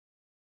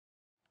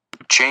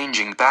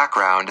Changing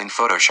background in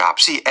Photoshop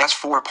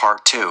CS4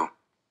 Part 2.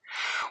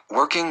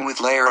 Working with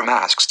layer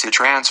masks to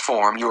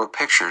transform your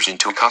pictures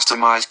into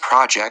customized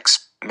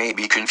projects may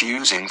be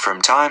confusing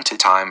from time to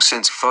time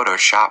since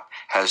Photoshop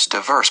has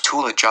diverse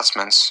tool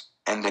adjustments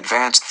and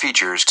advanced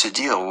features to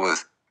deal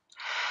with.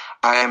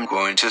 I am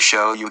going to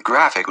show you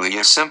graphically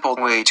a simple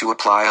way to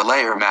apply a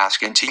layer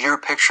mask into your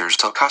pictures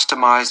to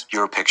customize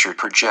your picture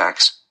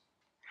projects.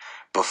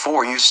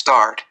 Before you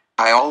start,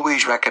 I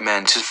always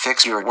recommend to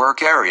fix your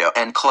work area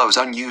and close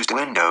unused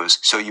windows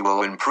so you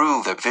will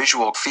improve the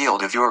visual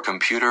field of your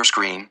computer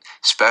screen,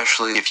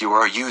 especially if you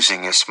are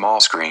using a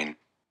small screen.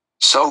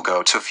 So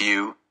go to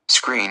View,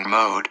 Screen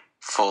Mode,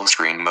 Full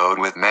Screen Mode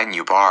with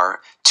menu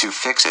bar, to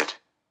fix it.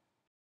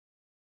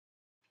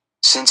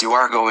 Since you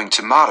are going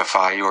to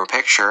modify your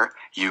picture,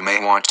 you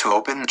may want to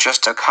open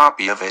just a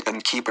copy of it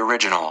and keep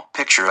original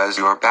picture as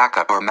your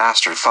backup or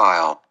master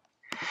file.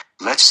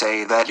 Let's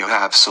say that you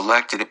have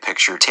selected a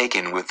picture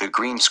taken with the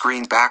green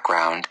screen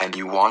background and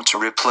you want to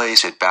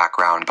replace it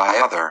background by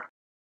other.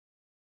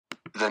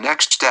 The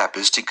next step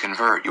is to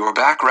convert your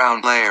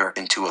background layer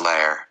into a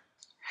layer.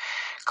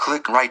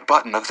 Click right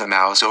button of the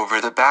mouse over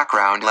the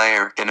background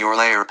layer in your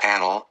layer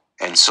panel,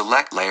 and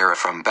select layer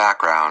from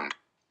background.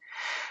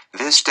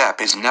 This step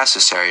is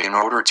necessary in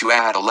order to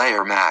add a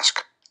layer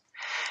mask.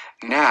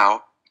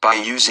 Now, by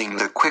using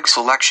the quick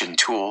selection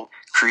tool,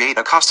 create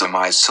a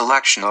customized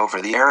selection over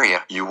the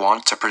area you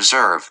want to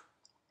preserve.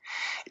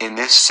 In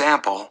this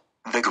sample,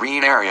 the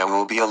green area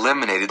will be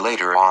eliminated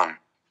later on.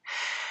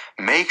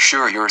 Make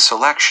sure your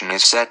selection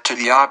is set to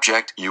the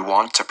object you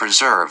want to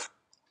preserve.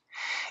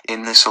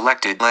 In the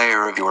selected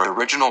layer of your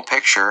original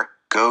picture,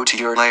 go to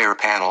your layer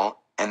panel,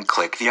 and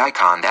click the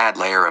icon Add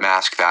Layer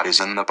Mask that is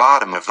in the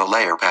bottom of the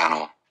layer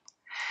panel.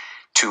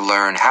 To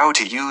learn how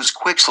to use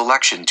Quick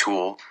Selection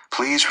tool,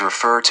 please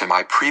refer to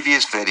my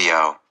previous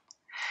video.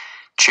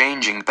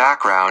 Changing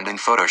background in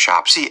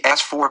Photoshop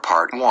CS4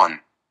 Part 1.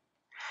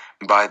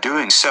 By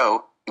doing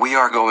so, we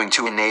are going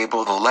to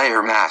enable the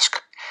layer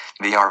mask.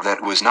 The area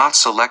that was not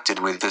selected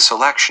with the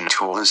selection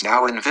tool is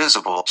now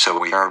invisible, so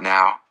we are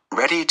now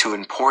ready to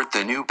import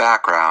the new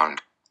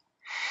background.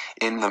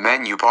 In the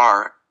menu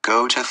bar,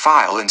 go to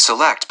File and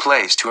select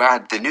Place to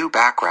add the new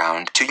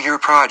background to your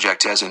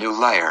project as a new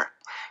layer.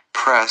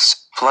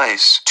 Press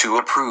Place to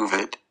approve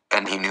it,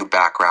 and a new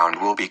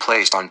background will be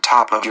placed on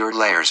top of your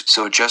layers,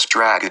 so just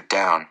drag it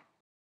down.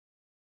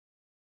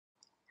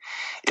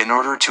 In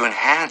order to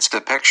enhance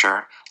the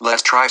picture,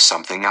 let's try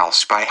something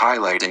else by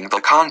highlighting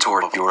the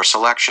contour of your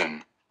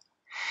selection.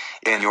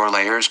 In your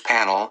Layers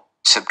panel,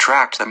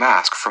 subtract the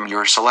mask from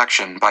your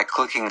selection by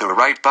clicking the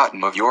right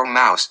button of your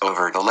mouse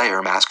over the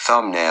layer mask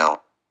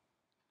thumbnail.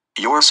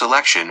 Your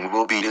selection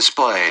will be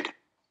displayed.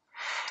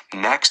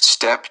 Next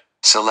step,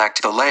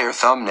 select the layer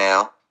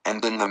thumbnail,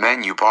 and in the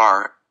menu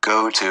bar,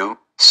 go to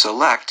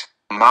Select,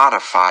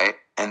 Modify,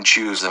 and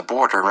choose the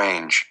border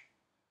range.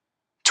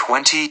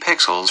 20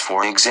 pixels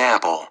for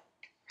example.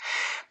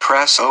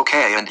 Press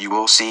OK and you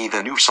will see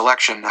the new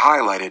selection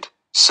highlighted,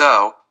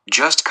 so,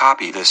 just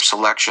copy this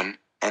selection,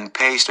 and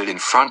paste it in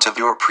front of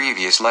your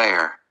previous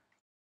layer.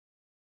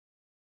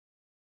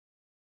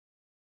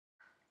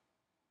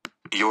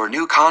 Your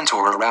new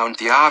contour around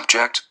the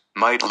object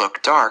might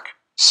look dark,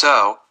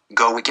 so,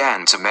 go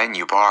again to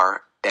menu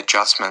bar,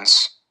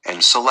 Adjustments,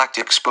 and select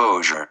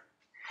Exposure.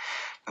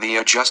 The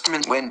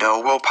adjustment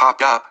window will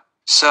pop up,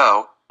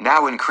 so,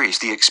 now increase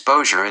the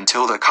exposure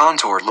until the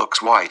contour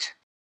looks white.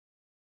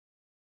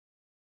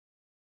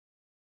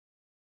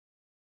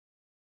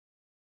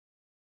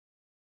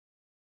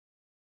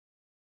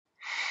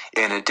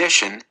 In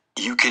addition,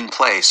 you can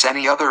place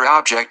any other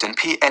object in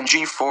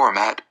PNG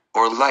format,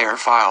 or layer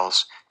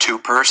files, to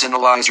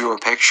personalize your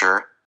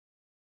picture.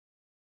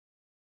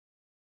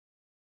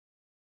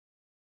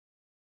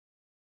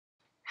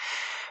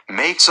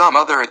 Make some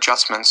other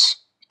adjustments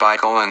by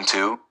going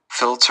to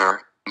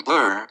Filter,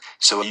 Blur,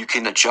 so you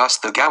can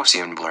adjust the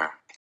Gaussian blur.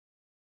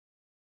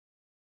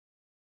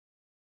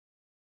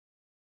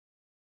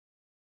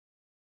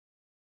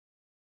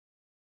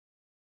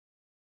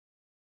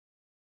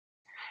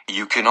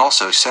 You can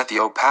also set the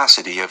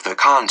opacity of the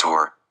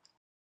contour.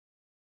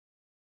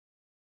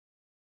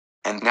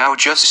 And now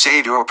just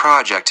save your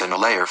project in a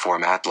layer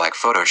format like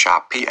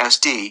Photoshop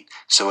PSD,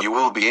 so you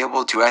will be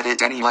able to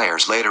edit any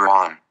layers later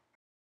on.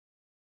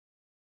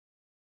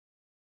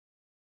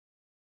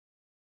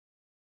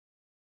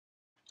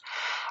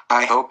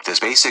 I hope this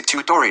basic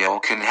tutorial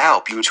can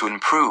help you to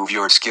improve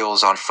your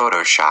skills on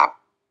Photoshop.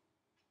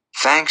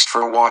 Thanks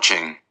for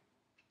watching.